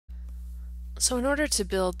So in order to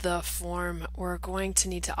build the form, we're going to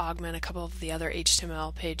need to augment a couple of the other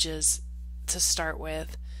HTML pages to start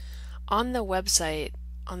with. On the website,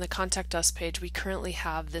 on the Contact Us page, we currently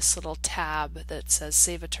have this little tab that says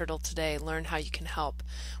Save a Turtle Today, Learn How You Can Help.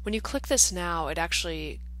 When you click this now, it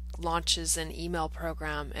actually launches an email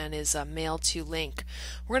program and is a mail to link.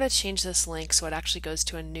 We're going to change this link so it actually goes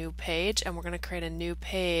to a new page, and we're going to create a new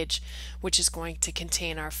page which is going to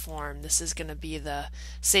contain our form. This is going to be the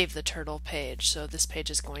Save the Turtle page, so this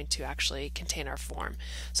page is going to actually contain our form.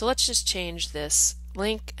 So let's just change this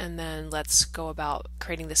link and then let's go about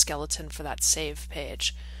creating the skeleton for that save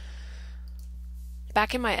page.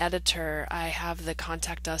 Back in my editor, I have the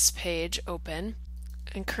Contact Us page open.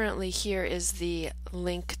 And currently here is the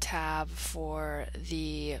link tab for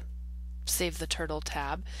the Save the Turtle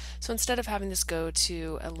tab. So instead of having this go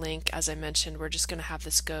to a link, as I mentioned, we're just going to have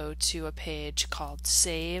this go to a page called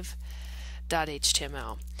save.html.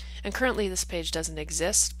 And currently this page doesn't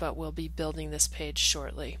exist, but we'll be building this page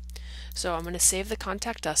shortly. So I'm going to save the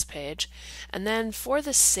Contact Us page, and then for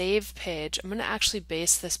the save page, I'm going to actually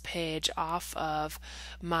base this page off of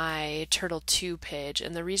my Turtle 2 page.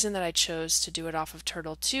 And the reason that I chose to do it off of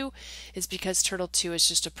Turtle 2 is because Turtle 2 is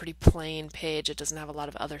just a pretty plain page. It doesn't have a lot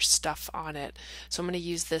of other stuff on it. So I'm going to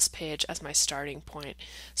use this page as my starting point.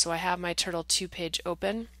 So I have my Turtle 2 page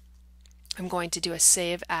open. I'm going to do a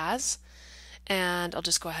save as, and I'll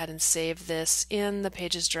just go ahead and save this in the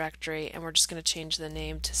pages directory, and we're just going to change the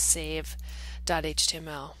name to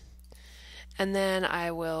save.html. And then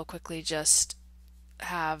I will quickly just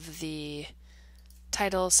have the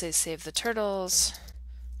title say Save the Turtles,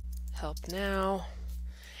 help now,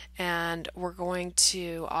 and we're going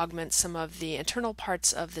to augment some of the internal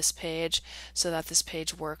parts of this page so that this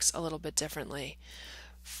page works a little bit differently.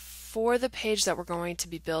 For the page that we're going to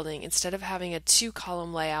be building, instead of having a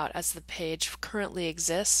 2-column layout as the page currently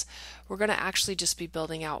exists, we're going to actually just be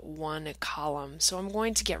building out 1 column. So I'm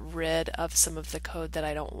going to get rid of some of the code that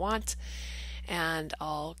I don't want, and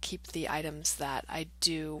I'll keep the items that I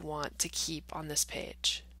do want to keep on this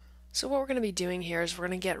page. So what we're going to be doing here is we're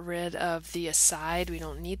going to get rid of the aside. We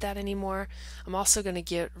don't need that anymore. I'm also going to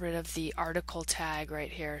get rid of the article tag right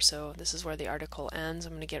here. So this is where the article ends.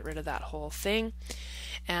 I'm going to get rid of that whole thing.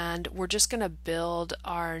 And we're just going to build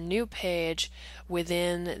our new page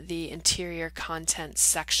within the interior content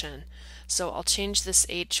section. So I'll change this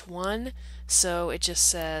H1 so it just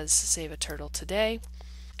says Save a Turtle Today.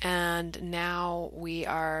 And now we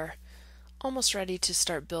are almost ready to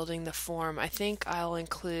start building the form. I think I'll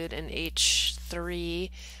include an H3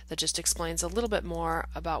 that just explains a little bit more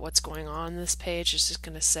about what's going on this page. It's just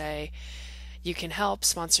going to say, you can help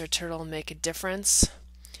sponsor a turtle and make a difference.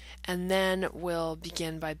 And then we'll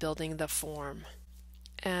begin by building the form.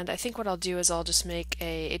 And I think what I'll do is I'll just make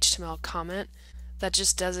a HTML comment that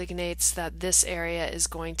just designates that this area is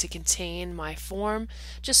going to contain my form,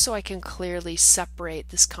 just so I can clearly separate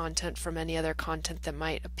this content from any other content that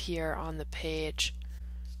might appear on the page.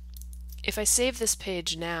 If I save this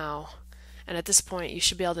page now, and at this point you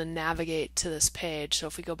should be able to navigate to this page, so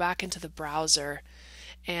if we go back into the browser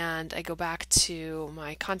and I go back to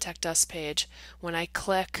my Contact Us page, when I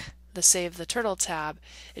click the Save the Turtle tab,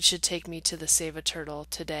 it should take me to the Save a Turtle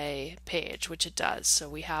Today page, which it does. So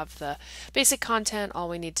we have the basic content. All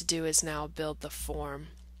we need to do is now build the form.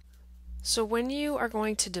 So when you are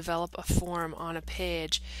going to develop a form on a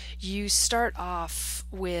page, you start off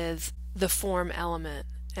with the form element,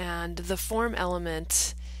 and the form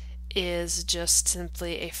element is just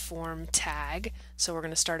simply a form tag. So we're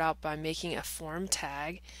going to start out by making a form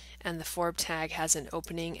tag, and the form tag has an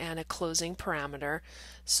opening and a closing parameter,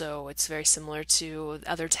 so it's very similar to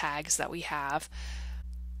other tags that we have.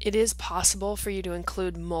 It is possible for you to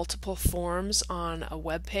include multiple forms on a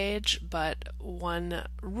web page, but one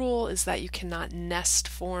rule is that you cannot nest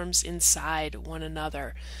forms inside one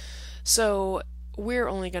another. So we're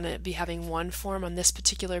only going to be having one form on this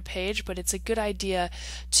particular page, but it's a good idea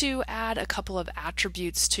to add a couple of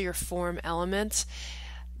attributes to your form element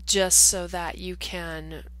just so that you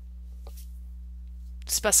can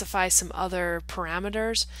specify some other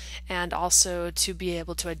parameters and also to be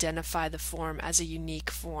able to identify the form as a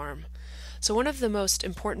unique form. So one of the most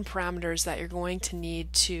important parameters that you're going to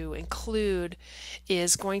need to include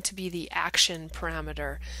is going to be the action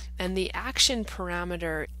parameter. And the action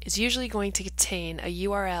parameter is usually going to contain a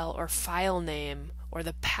URL or file name or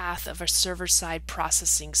the path of a server-side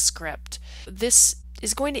processing script. This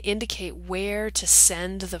is going to indicate where to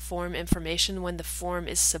send the form information when the form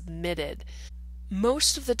is submitted.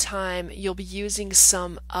 Most of the time you'll be using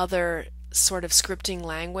some other sort of scripting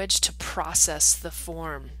language to process the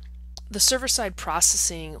form. The server-side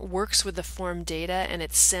processing works with the form data, and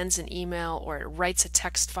it sends an email, or it writes a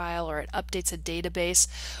text file, or it updates a database,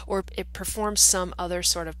 or it performs some other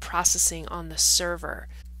sort of processing on the server.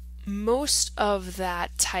 Most of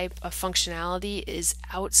that type of functionality is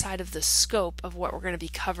outside of the scope of what we're going to be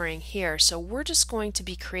covering here. So we're just going to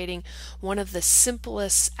be creating one of the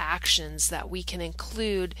simplest actions that we can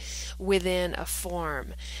include within a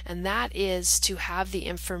form, and that is to have the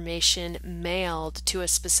information mailed to a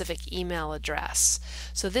specific email address.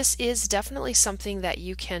 So this is definitely something that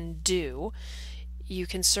you can do. You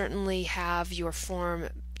can certainly have your form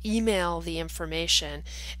email the information,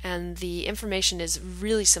 and the information is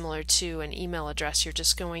really similar to an email address. You're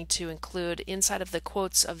just going to include inside of the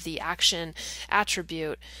quotes of the action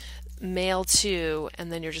attribute mail to,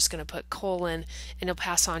 and then you're just going to put colon, and you'll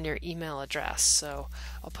pass on your email address. So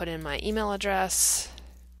I'll put in my email address,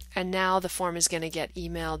 and now the form is going to get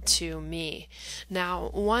emailed to me. Now,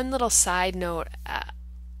 one little side note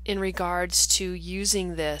in regards to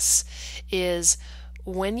using this is,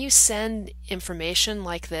 when you send information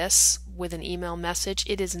like this with an email message,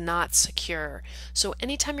 it is not secure. So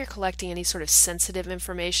anytime you're collecting any sort of sensitive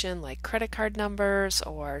information like credit card numbers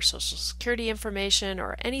or social security information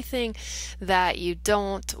or anything that you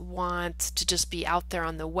don't want to just be out there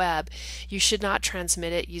on the web, you should not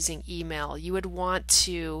transmit it using email. You would want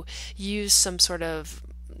to use some sort of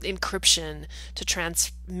encryption to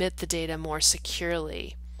transmit the data more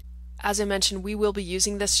securely. As I mentioned, we will be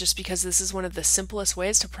using this just because this is one of the simplest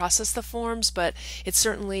ways to process the forms, but it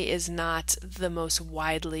certainly is not the most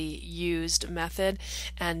widely used method,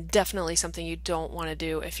 and definitely something you don't want to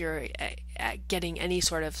do if you're getting any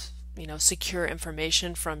sort of secure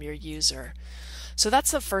information from your user. So that's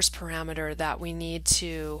the first parameter that we need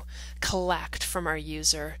to collect from our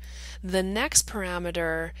user. The next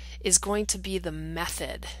parameter is going to be the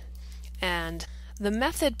method, and the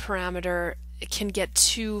method parameter can get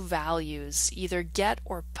two values, either get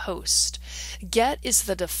or post. Get is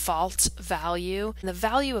the default value, and the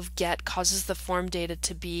value of get causes the form data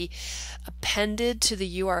to be appended to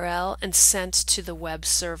the URL and sent to the web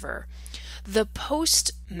server. The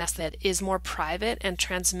post method is more private and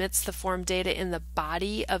transmits the form data in the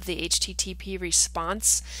body of the HTTP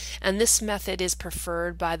response, and this method is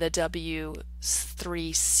preferred by the W3C.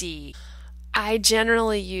 I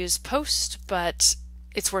generally use post, but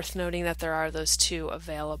it's worth noting that there are those two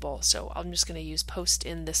available, so I'm just going to use post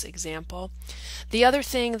in this example. The other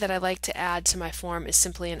thing that I like to add to my form is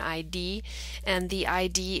simply an ID, and the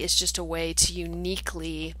ID is just a way to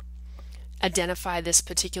uniquely identify this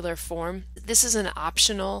particular form. This is an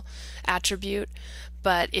optional attribute,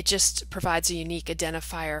 but it just provides a unique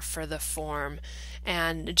identifier for the form,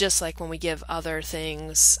 and just like when we give other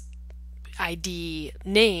things ID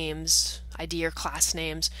names, ID or class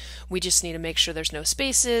names, we just need to make sure there's no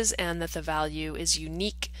spaces and that the value is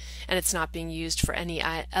unique and it's not being used for any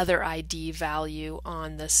other ID value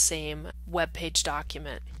on the same web page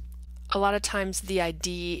document. A lot of times the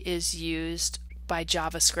ID is used by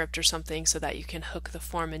JavaScript or something so that you can hook the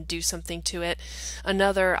form and do something to it.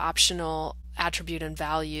 Another optional attribute and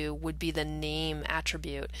value would be the name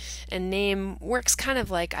attribute, and name works kind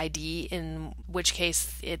of like ID, in which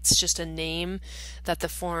case it's just a name that the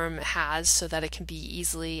form has so that it can be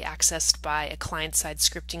easily accessed by a client-side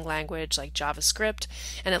scripting language like JavaScript,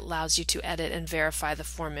 and it allows you to edit and verify the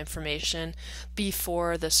form information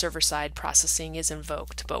before the server-side processing is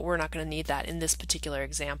invoked, but we're not going to need that in this particular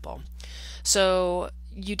example. So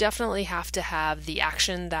you definitely have to have the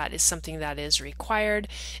action that is something that is required,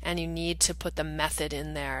 and you need to put the method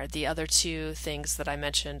in there. The other two things that I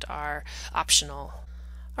mentioned are optional.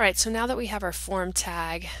 Alright, so now that we have our form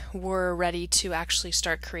tag, we're ready to actually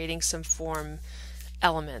start creating some form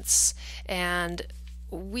elements. And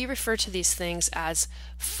we refer to these things as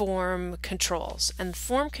form controls. And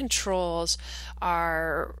form controls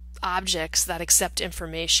are objects that accept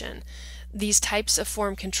information. These types of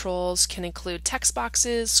form controls can include text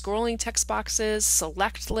boxes, scrolling text boxes,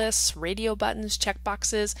 select lists, radio buttons,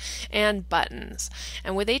 checkboxes, and buttons.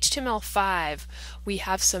 And with HTML5, we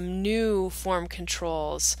have some new form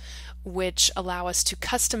controls which allow us to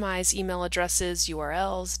customize email addresses,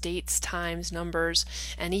 URLs, dates, times, numbers,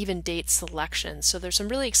 and even date selections. So there's some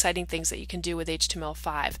really exciting things that you can do with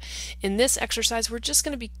HTML5. In this exercise, we're just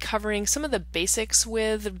going to be covering some of the basics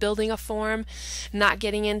with building a form, not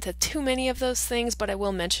getting into too many of those things, but I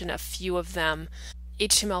will mention a few of them.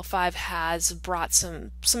 HTML5 has brought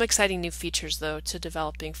some exciting new features though to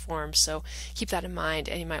developing forms, so keep that in mind,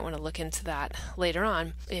 and you might want to look into that later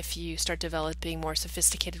on if you start developing more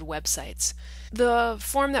sophisticated websites. The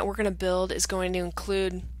form that we're going to build is going to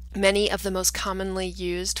include many of the most commonly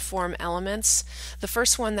used form elements. The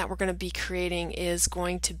first one that we're going to be creating is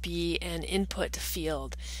going to be an input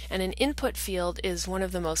field. And an input field is one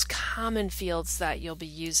of the most common fields that you'll be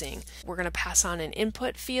using. We're going to pass on an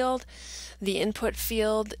input field. The input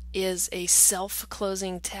field is a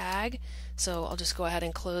self-closing tag. So I'll just go ahead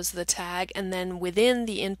and close the tag, and then within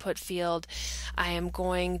the input field I am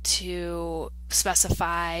going to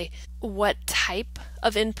specify what type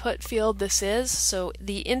of input field this is. So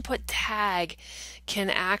the input tag can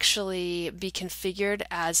actually be configured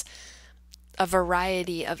as a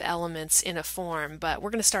variety of elements in a form, but we're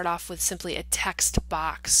going to start off with simply a text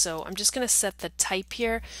box. So I'm just going to set the type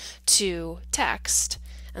here to text,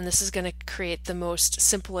 and this is going to create the most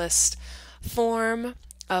simplest form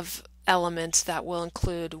of element that we'll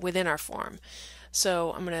include within our form.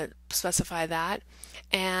 So I'm going to specify that,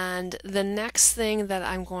 and the next thing that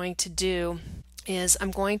I'm going to do is I'm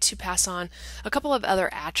going to pass on a couple of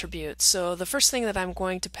other attributes. So the first thing that I'm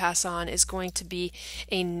going to pass on is going to be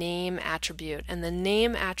a name attribute, and the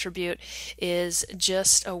name attribute is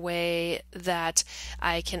just a way that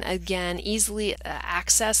I can again easily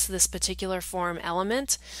access this particular form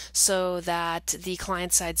element so that the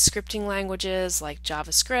client-side scripting languages like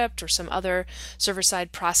JavaScript or some other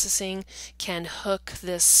server-side processing can hook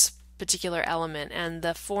this particular element, and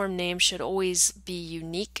the form name should always be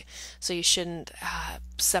unique, so you shouldn't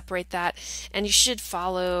separate that, and you should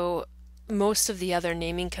follow most of the other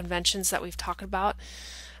naming conventions that we've talked about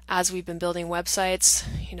as we've been building websites.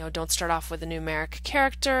 You know, don't start off with a numeric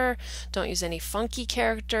character, don't use any funky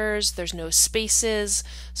characters, there's no spaces,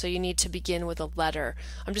 so you need to begin with a letter.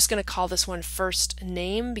 I'm just going to call this one first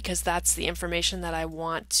name because that's the information that I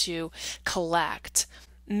want to collect.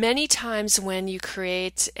 Many times when you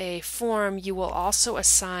create a form, you will also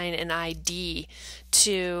assign an ID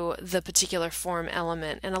to the particular form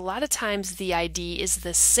element, and a lot of times the ID is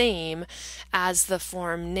the same as the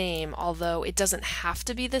form name, although it doesn't have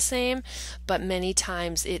to be the same, but many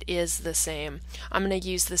times it is the same. I'm going to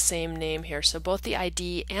use the same name here, so both the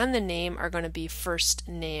ID and the name are going to be first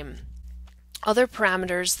name. Other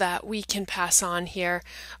parameters that we can pass on here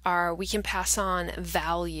are we can pass on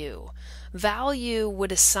value. Value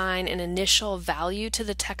would assign an initial value to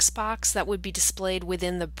the text box that would be displayed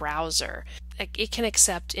within the browser. It can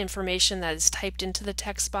accept information that is typed into the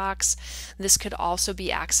text box. This could also be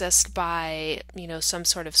accessed by, some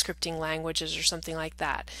sort of scripting languages or something like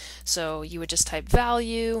that. So you would just type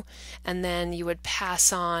value, and then you would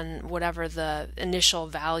pass on whatever the initial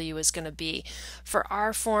value is going to be. For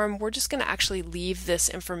our form, we're just going to actually leave this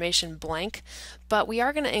information blank, but we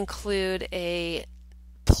are going to include a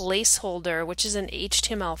placeholder, which is an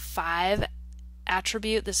HTML5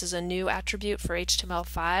 attribute. This is a new attribute for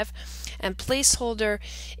HTML5, and placeholder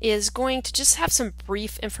is going to just have some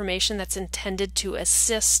brief information that's intended to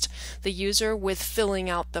assist the user with filling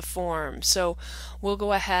out the form. So we'll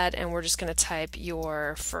go ahead and we're just going to type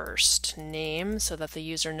your first name so that the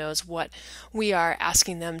user knows what we are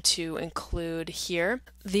asking them to include here.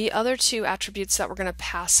 The other two attributes that we're going to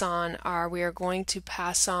pass on are we are going to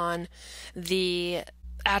pass on the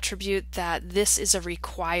attribute that this is a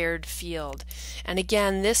required field, and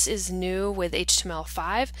again this is new with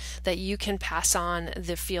HTML5 that you can pass on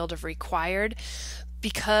the field of required.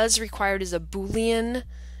 Because required is a Boolean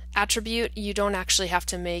attribute, you don't actually have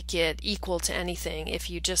to make it equal to anything. If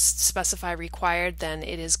you just specify required, then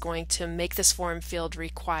it is going to make this form field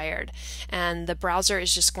required, and the browser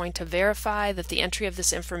is just going to verify that the entry of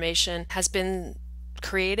this information has been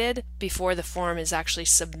created before the form is actually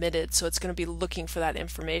submitted, so it's going to be looking for that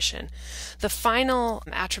information. The final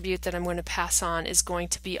attribute that I'm going to pass on is going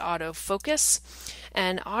to be autofocus,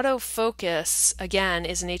 and autofocus again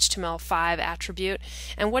is an HTML5 attribute,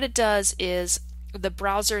 and what it does is the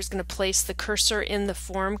browser is going to place the cursor in the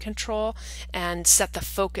form control and set the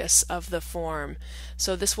focus of the form.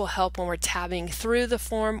 So this will help when we're tabbing through the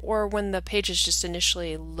form or when the page is just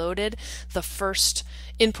initially loaded. The first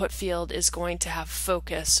input field is going to have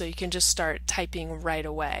focus, so you can just start typing right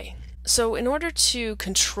away. So in order to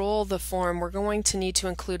control the form, we're going to need to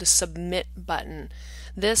include a submit button.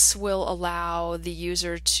 This will allow the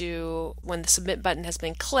user to, when the submit button has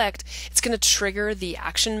been clicked, it's going to trigger the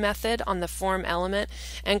action method on the form element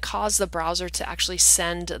and cause the browser to actually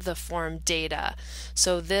send the form data.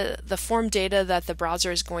 So the form data that the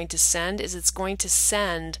browser is going to send is it's going to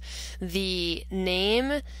send the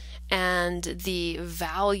name and the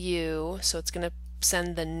value. So it's going to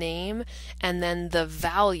send the name and then the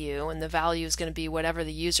value, and the value is going to be whatever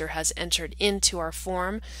the user has entered into our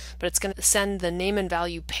form, but it's going to send the name and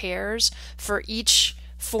value pairs for each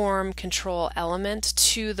form control element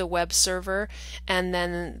to the web server, and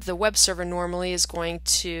then the web server normally is going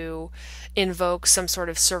to invoke some sort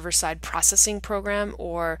of server-side processing program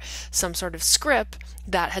or some sort of script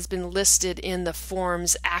that has been listed in the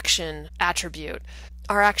form's action attribute.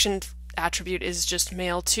 Our action attribute is just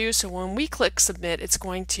mail to, so when we click submit, it's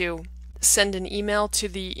going to send an email to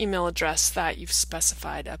the email address that you've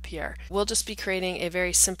specified up here. We'll just be creating a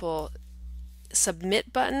very simple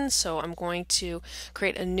submit button, so I'm going to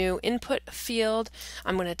create a new input field.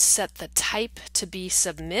 I'm going to set the type to be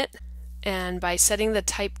submit, and by setting the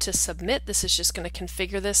type to submit, this is just going to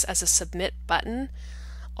configure this as a submit button.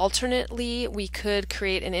 Alternately, we could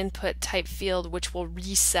create an input type field which will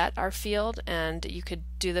reset our field, and you could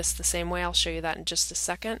do this the same way. I'll show you that in just a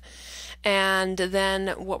second. And then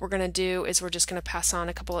what we're going to do is we're just going to pass on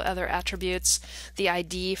a couple of other attributes. The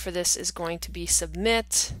ID for this is going to be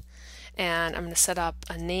submit, and I'm going to set up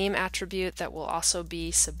a name attribute that will also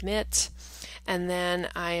be submit, and then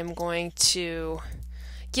I am going to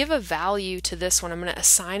give a value to this one. I'm going to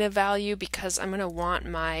assign a value because I'm going to want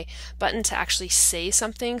my button to actually say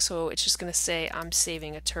something, so it's just going to say I'm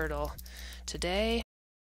saving a turtle today.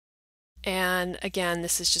 And again,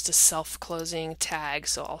 this is just a self-closing tag,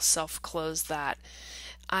 so I'll self-close that.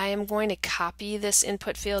 I am going to copy this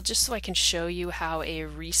input field just so I can show you how a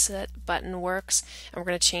reset button works, and we're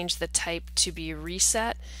going to change the type to be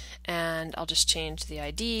reset, and I'll just change the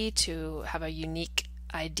ID to have a unique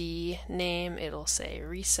ID name. It'll say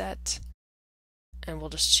reset, and we'll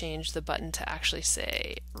just change the button to actually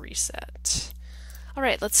say reset.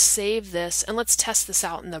 Alright, let's save this and let's test this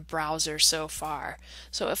out in the browser so far.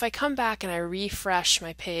 So if I come back and I refresh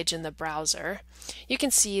my page in the browser, you can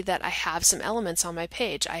see that I have some elements on my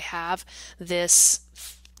page. I have this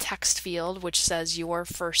text field which says your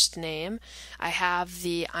first name. I have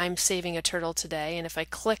the I'm saving a turtle today, and if I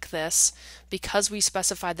click this, because we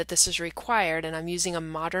specified that this is required and I'm using a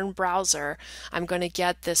modern browser, I'm going to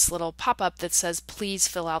get this little pop-up that says please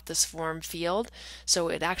fill out this form field. So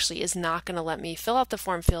it actually is not going to let me fill out the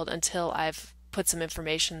form field until I've put some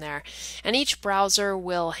information there. And each browser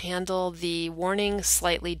will handle the warning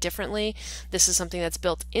slightly differently. This is something that's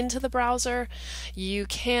built into the browser. You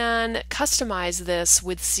can customize this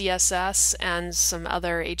with CSS and some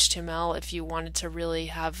other HTML if you wanted to really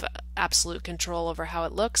have absolute control over how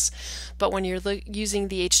it looks. But when you're using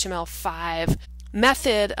the HTML5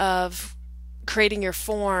 method of creating your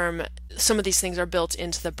form, some of these things are built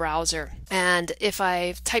into the browser. And if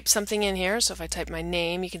I type something in here, so if I type my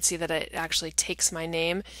name, you can see that it actually takes my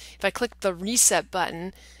name. If I click the reset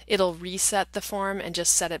button, it'll reset the form and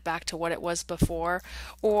just set it back to what it was before.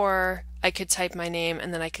 Or I could type my name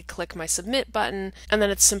and then I could click my submit button, and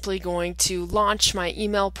then it's simply going to launch my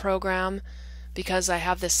email program because I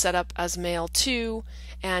have this set up as mail to,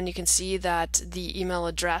 and you can see that the email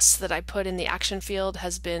address that I put in the action field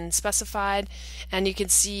has been specified, and you can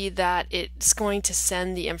see that it's going to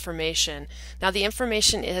send the information. Now the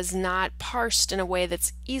information is not parsed in a way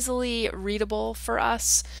that's easily readable for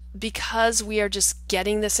us because we are just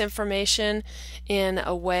getting this information in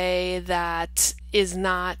a way that is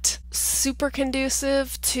not super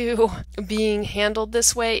conducive to being handled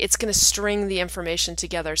this way. It's going to string the information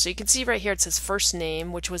together. So you can see right here it says first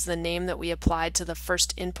name, which was the name that we applied to the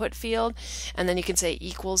first input field, and then you can say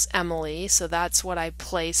equals Emily, so that's what I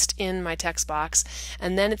placed in my text box,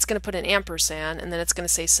 and then it's going to put an ampersand, and then it's going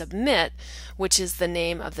to say submit, which is the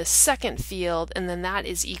name of the second field, and then that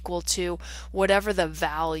is equal to whatever the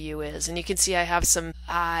value is. And you can see I have some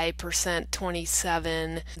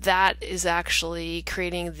I%27. That is actually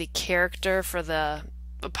creating the character for the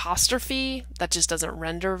apostrophe. That just doesn't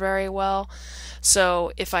render very well.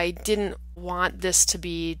 So if I didn't want this to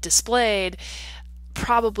be displayed,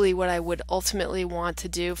 probably what I would ultimately want to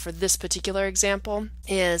do for this particular example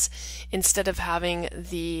is, instead of having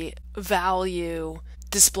the value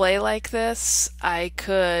display like this, I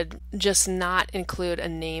could just not include a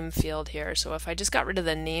name field here. So if I just got rid of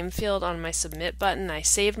the name field on my submit button, I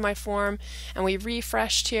saved my form and we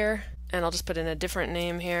refreshed here, and I'll just put in a different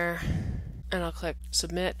name here, and I'll click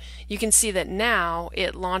submit, you can see that now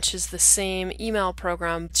it launches the same email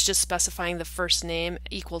program. It's just specifying the first name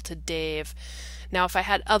equal to Dave. Now if I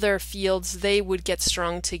had other fields, they would get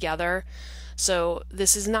strung together. So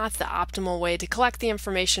this is not the optimal way to collect the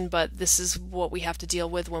information, but this is what we have to deal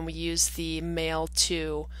with when we use the mail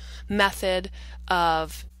to method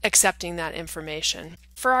of accepting that information.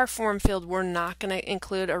 For our form field, we're not going to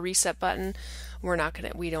include a reset button.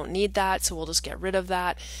 We don't need that, so we'll just get rid of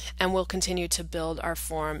that, and we'll continue to build our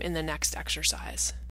form in the next exercise.